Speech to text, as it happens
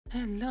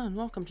Hello and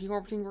welcome to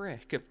Orbiting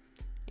Rick.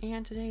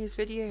 And today's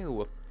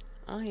video,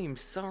 I'm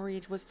sorry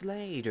it was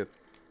delayed.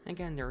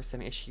 Again, there were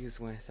some issues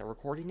with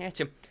recording it,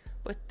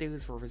 but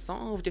those were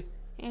resolved,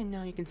 and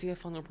now you can see the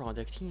final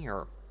product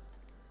here.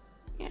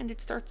 And it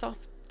starts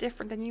off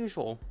different than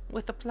usual,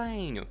 with a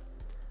plane.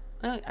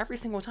 Every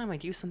single time I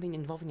do something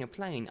involving a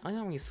plane, I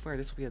always swear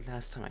this will be the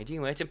last time I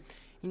do it,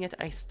 and yet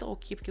I still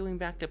keep going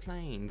back to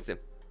planes.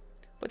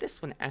 But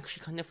this one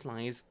actually kind of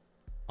flies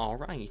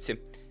alright.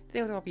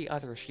 There'll be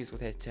other issues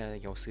with it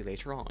you'll see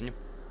later on.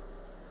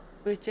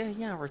 But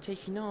yeah, we're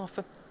taking off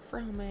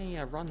from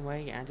a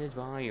runway added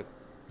by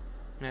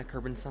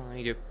Kerbin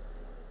Side.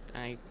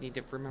 I need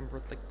to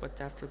remember like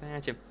what after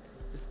that.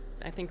 Just,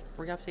 I think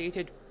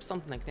re-updated,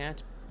 something like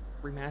that.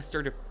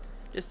 Remastered.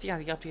 Just yeah,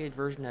 the updated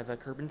version of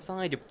Kerbin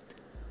Side.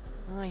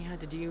 I had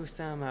to do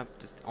some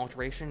just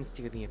alterations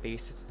to the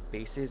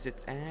bases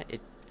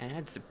it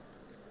adds.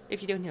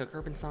 If you don't know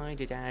Kerbin Side,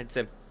 it adds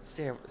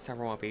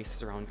several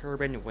bases around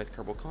Kerbin with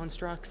Kerbal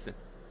constructs.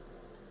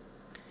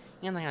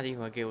 And I had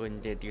to go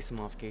and do some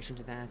modification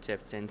to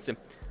that since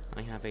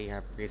I have a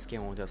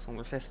rescaled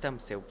solar system,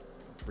 so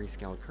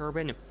rescaled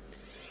Kerbin.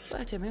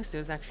 But most of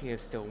those actually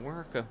still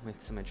work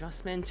with some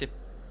adjustment.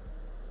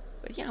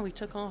 But yeah, we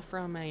took off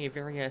from a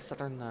very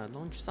southern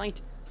launch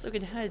site, so we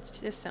could head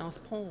to the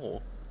South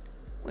Pole.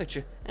 Which,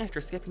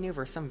 after skipping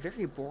over some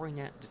very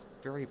boring,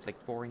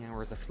 boring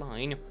hours of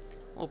flying,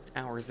 well,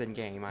 hours in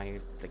game, I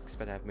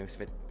sped up most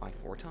of it by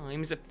 4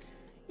 times.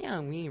 Yeah,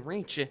 we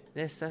reach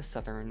this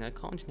southern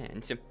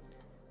continent.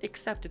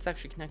 Except it's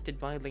actually connected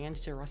by land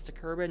to the rest of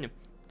Kerbin,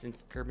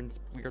 since Kerbin's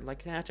weird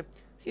like that.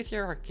 See,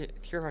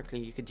 theoretically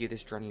you could do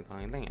this journey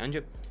by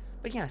land.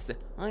 But yes,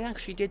 I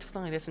actually did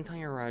fly this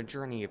entire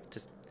journey,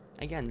 just,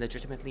 again,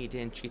 legitimately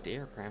didn't cheat the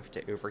aircraft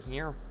over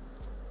here.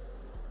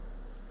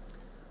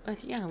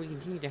 But yeah, we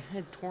continue to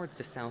head towards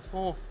the South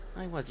Pole.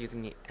 I was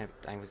using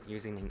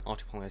an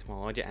autopilot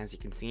mod, as you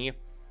can see.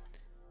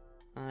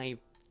 I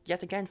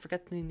yet again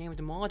forgot the name of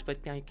the mod,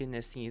 but I can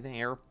see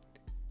there.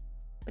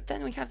 But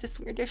then we have this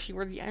weird issue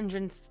where the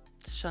engines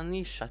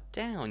suddenly shut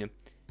down,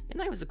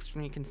 and I was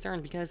extremely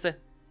concerned because,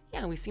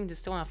 yeah, we seem to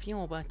still have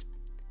fuel, but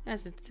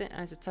as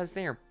it says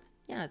there,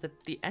 yeah,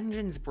 the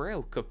engines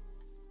broke.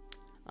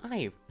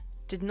 I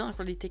did not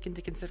really take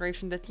into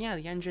consideration that, yeah,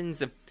 the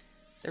engines,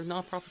 they're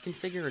not properly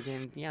configured,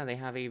 and yeah, they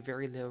have a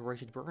very low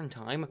rated burn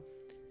time.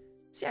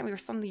 So yeah, we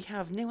suddenly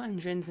have no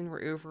engines, and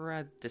we're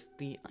over this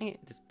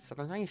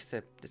southern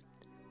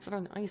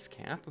ice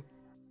cap.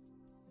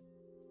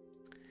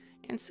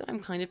 And so I'm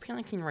kind of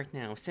panicking right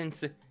now,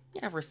 since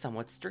yeah, we're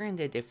somewhat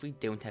stranded if we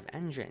don't have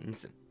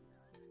engines.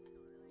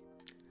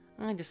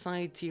 I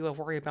decide to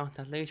worry about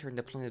that later and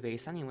deploy the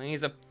base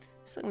anyways,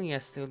 so we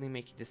slowly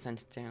make a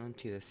descent down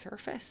to the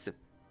surface.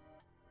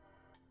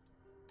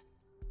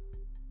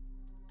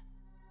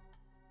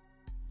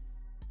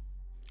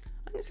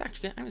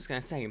 I'm just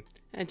gonna say,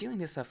 doing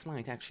this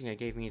flight actually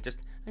gave me just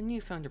a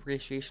newfound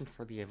appreciation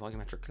for the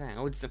volumetric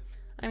clouds.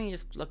 I mean,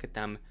 just look at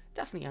them,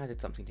 definitely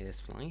added something to this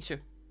flight.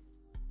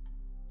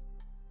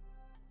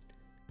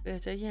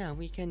 But yeah,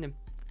 we can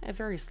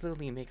very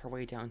slowly make our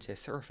way down to the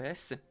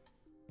surface.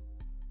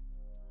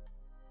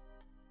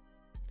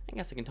 I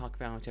guess I can talk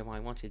about why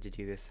I wanted to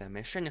do this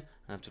mission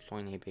of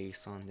deploying a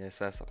base on this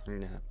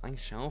southern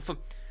ice shelf.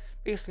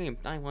 Basically,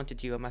 I wanted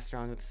to mess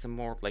around with some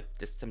more,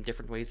 just some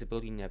different ways of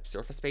building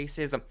surface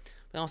bases, but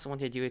I also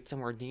wanted to do it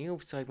somewhere new,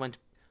 so I went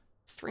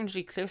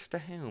strangely close to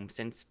home,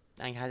 since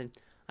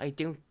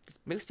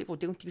most people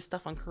don't do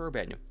stuff on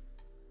Kerbin.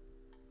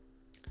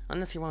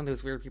 Unless you're one of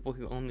those weird people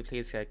who only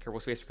plays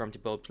Kerbal Space Program to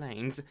build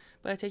planes,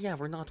 but yeah,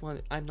 I'm not one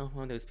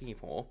of those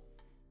people.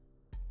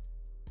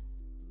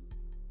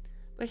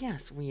 But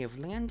yes, we have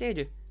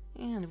landed,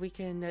 and we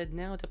can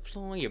now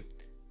deploy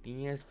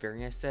the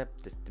various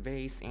the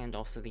base and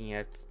also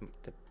the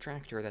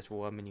tractor that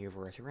will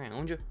maneuver it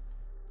around.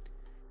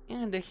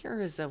 And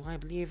here is what I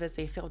believe is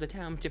a failed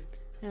attempt,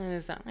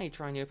 as I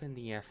try and open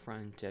the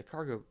front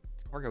cargo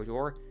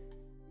door,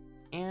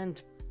 and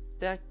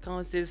that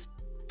causes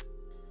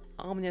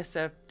ominous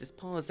just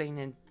pausing,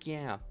 and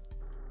yeah,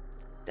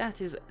 that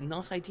is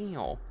not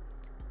ideal.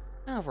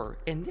 However,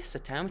 in this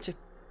attempt,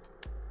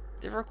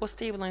 the vertical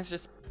stabilizer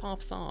just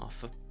pops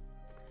off.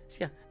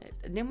 So yeah,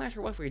 no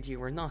matter what we do,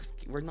 we're not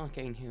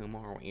getting home,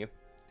 are we?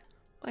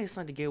 I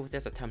decided to go with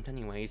this attempt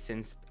anyway,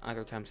 since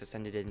other attempts has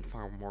ended in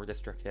far more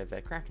destructive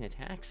Kraken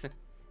attacks.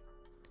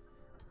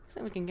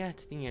 So we can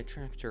get the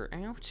tractor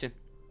out,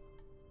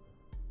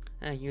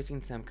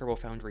 using some Kerbal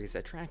Foundry's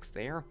tracks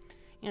there.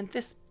 And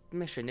this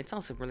mission, it's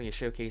also really a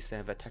showcase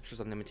of Textures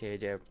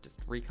Unlimited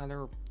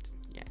recolor.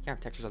 Yeah,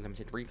 Textures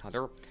Unlimited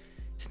recolor,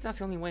 since that's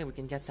the only way we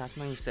can get that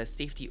nice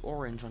safety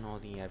orange on all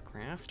the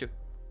craft.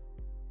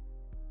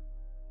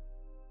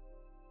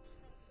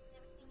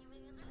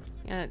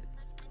 Yeah,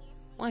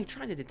 well, I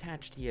tried to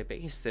detach the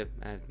base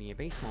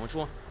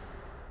module,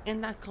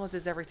 and that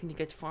causes everything to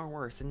get far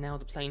worse, and now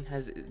the plane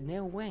has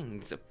no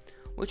wings,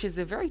 which is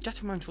very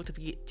detrimental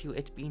to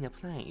it being a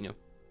plane.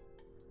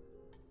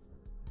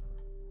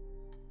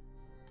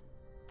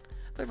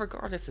 But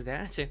regardless of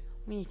that,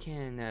 we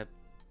can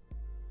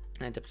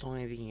and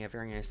deploy the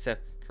various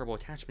Kerbal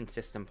attachment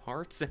system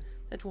parts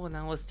that will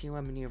allow us to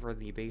maneuver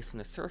the base on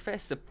the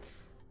surface.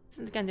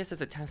 Since again, this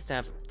is a test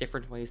of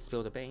different ways to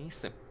build a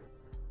base.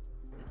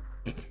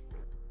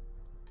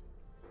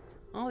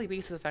 All the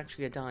bases I've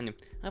actually done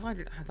have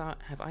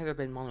either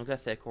been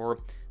monolithic or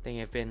they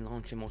have been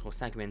launched in multiple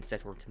segments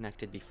that were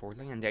connected before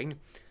landing.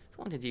 So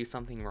I want to do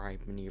something where I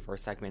maneuver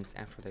segments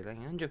after they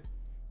land.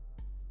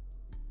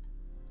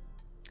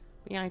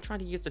 But yeah, I tried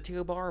to use the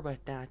toolbar,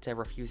 but that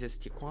refuses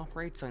to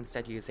cooperate, so I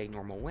instead use a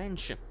normal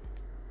winch.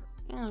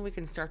 And we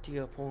can start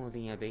to pull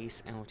the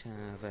base out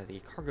of the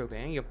cargo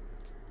bay.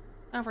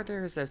 However,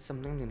 there's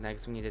some landing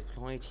legs we need to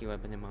deploy to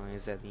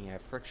minimize the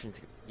friction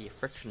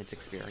it's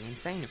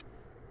experiencing.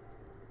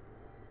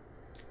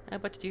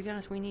 But to do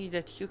that, we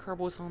need 2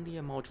 Kerbals on the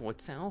module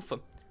itself,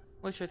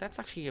 which that's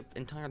actually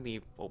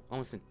entirely, well,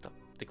 almost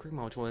the crew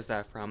module is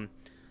from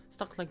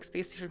stock like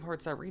Space Station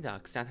Parts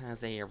Redux that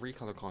has a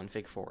recolor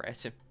config for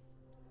it.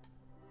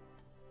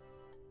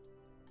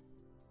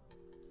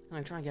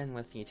 I try again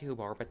with the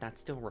toolbar, but that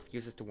still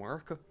refuses to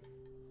work.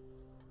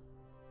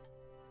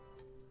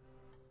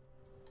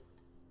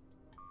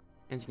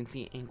 As you can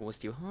see, angle is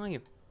too high.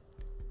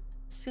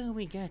 So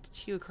we get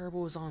 2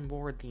 Kerbals on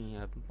board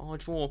the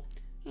module,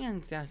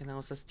 and that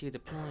allows us to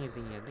deploy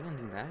the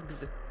landing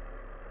legs.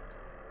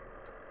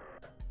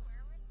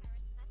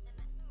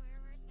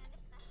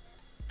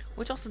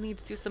 Which also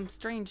leads to some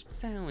strange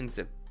sounds.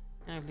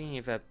 I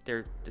believe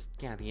they're just,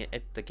 yeah,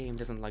 the game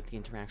doesn't like the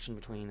interaction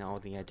between all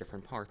the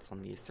different parts on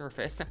the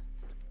surface.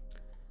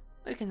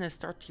 We can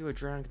start to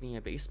drag the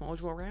base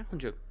module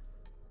around.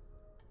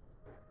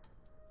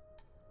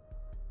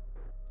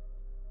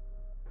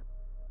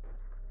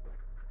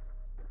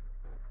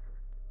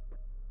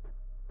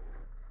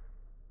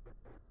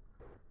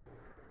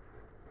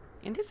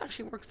 And this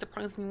actually works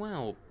surprisingly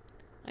well.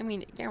 I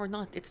mean, yeah,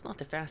 it's not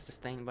the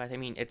fastest thing, but I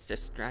mean, it's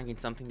just dragging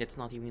something that's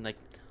not even like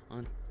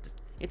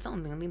it's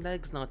on landing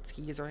legs, not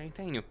skis or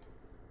anything.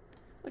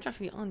 Which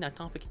actually, on that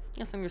topic,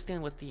 yes, I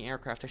understand with the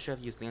aircraft I should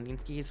have used landing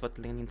skis, but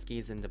the landing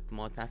skis in the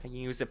mod pack I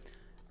use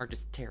are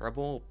just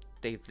terrible.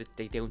 They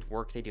don't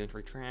work, they don't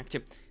retract,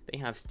 they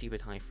have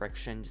stupid high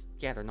friction,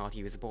 yeah, they're not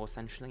usable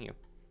essentially.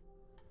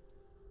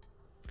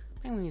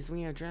 Anyways,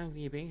 we drag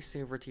the base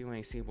over to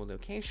a stable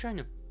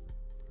location.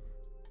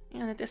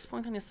 And at this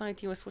point I decide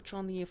to switch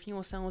on the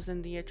fuel cells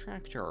in the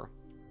tractor.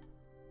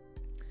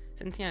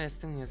 Since yeah, this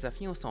thing is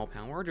fuel cell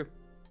powered,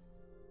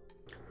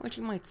 which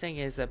you might say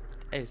is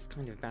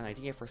kind of a bad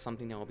idea for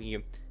something that will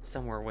be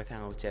somewhere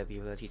without the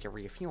ability to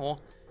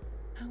refuel.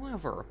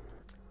 However,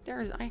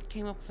 I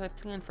came up with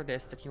a plan for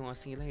this that you will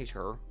see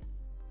later.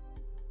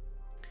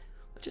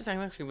 Which is, I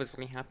actually was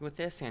really happy with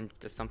this, and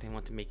just something I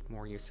want to make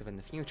more use of in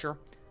the future.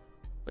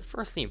 But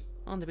firstly,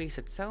 on the base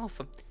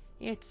itself,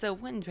 it's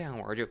wind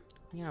powered.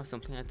 We have some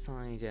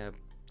planet-side,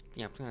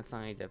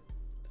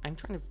 I'm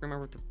trying to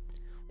remember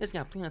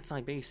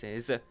planet-side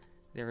bases.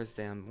 There's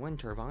wind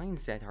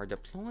turbines that are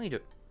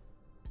deployed.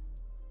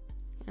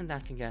 And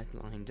that can get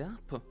lined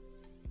up.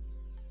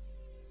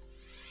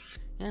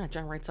 And it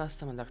generates us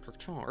some electric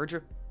charge.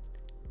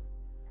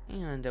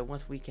 And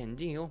what we can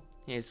do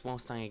is,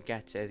 whilst I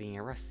get the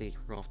rest of the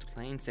crew off the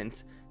plane,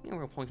 since no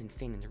real point in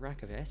staying in the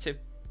wreck of it,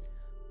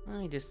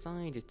 I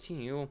decide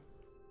to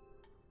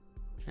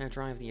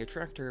drive the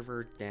tractor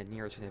over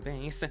nearer to the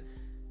base,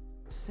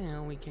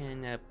 so we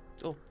can,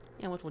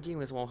 what we'll do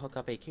is we'll hook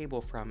up a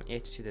cable from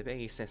it to the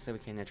base so we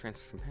can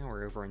transfer some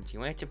power over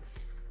into it,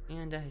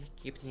 and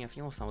keep the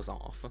fuel cells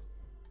off.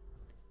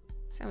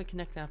 So we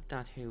connect up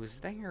that hose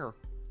there,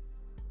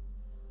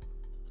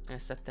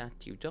 and set that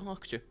to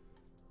docked,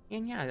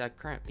 and yeah,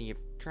 the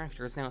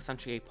tractor is now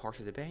essentially a part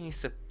of the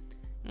base,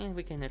 and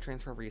we can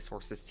transfer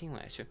resources to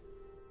it.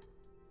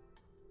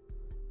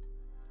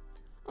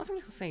 Also, I'm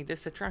just gonna say,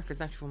 this tractor is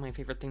actually one of my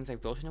favorite things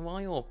I've built in a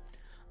while.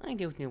 I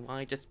don't know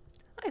why,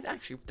 I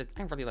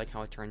really like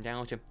how it turned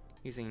out.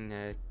 Using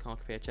the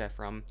cockpit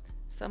from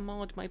some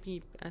mod, might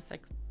be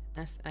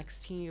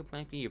SXT,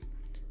 might be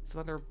some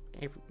other,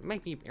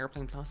 might be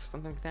Airplane Plus or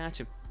something like that.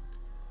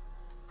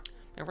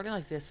 I really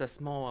like this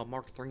small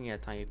Mark III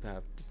type,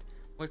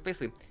 well,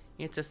 basically,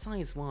 it's a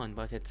size 1,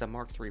 but it's a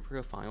Mark III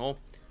profile.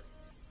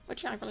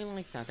 Which, yeah, I really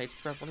like that.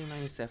 It's really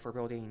nice for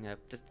building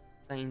just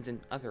planes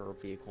and other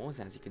vehicles,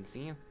 as you can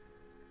see.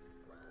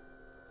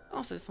 I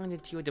also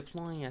decided to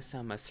deploy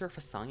some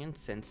surface science,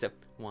 since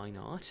why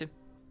not?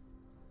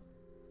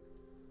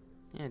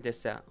 And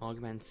this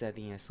augments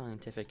the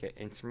scientific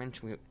instruments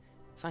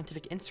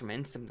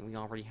that we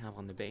already have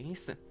on the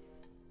base.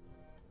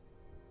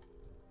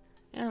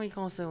 And we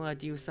can also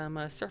do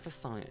some surface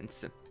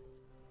science.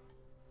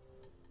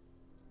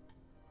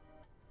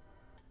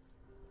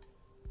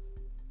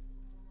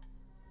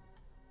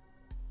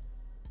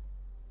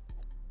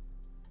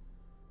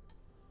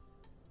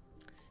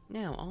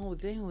 Now,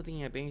 although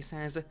the base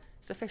has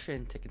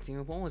sufficient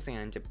consumables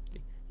and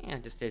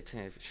just it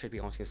should be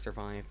able to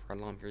survive for a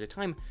long period of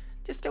time,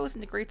 this still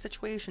isn't a great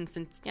situation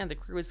since, yeah, the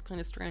crew is kind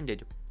of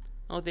stranded.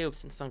 Although,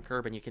 since on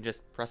Kerbin you can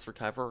just press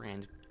recover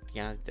and,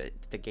 yeah,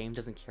 the game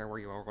doesn't care where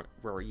you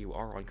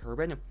are on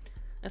Kerbin.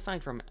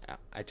 aside from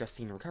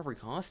adjusting recovery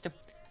cost.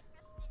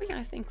 But yeah,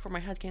 I think for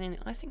my headcanon,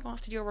 I think I'll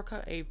have to do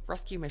a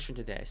rescue mission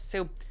to this,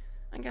 so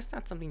I guess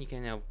that's something you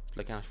can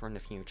look out for in the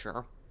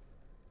future.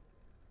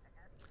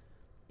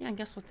 Yeah, I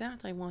guess with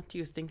that, I want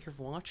to thank you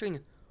for watching.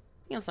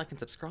 Please like and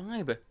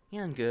subscribe,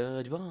 and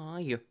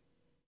goodbye.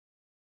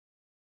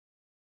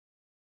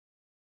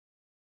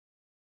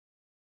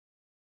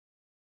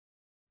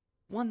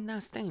 One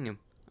last thing,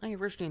 I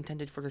originally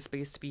intended for the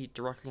space to be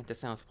directly at the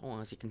South Pole,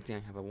 as you can see I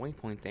have a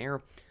waypoint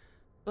there,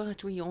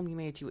 but we only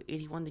made it to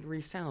 81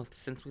 degrees south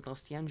since we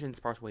lost the engines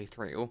partway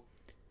through.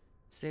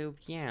 So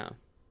yeah.